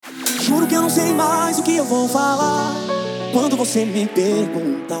Juro que eu não sei mais o que eu vou falar quando você me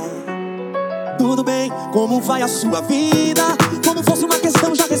perguntar: tudo bem, como vai a sua vida? Como fosse uma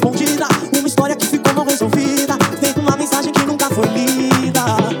questão já respondida, uma história que ficou mal resolvida, feito uma mensagem que nunca foi lida.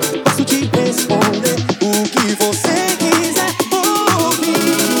 Posso te responder o que você quiser ouvir,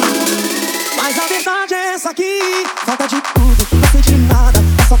 mas a verdade é essa aqui: falta de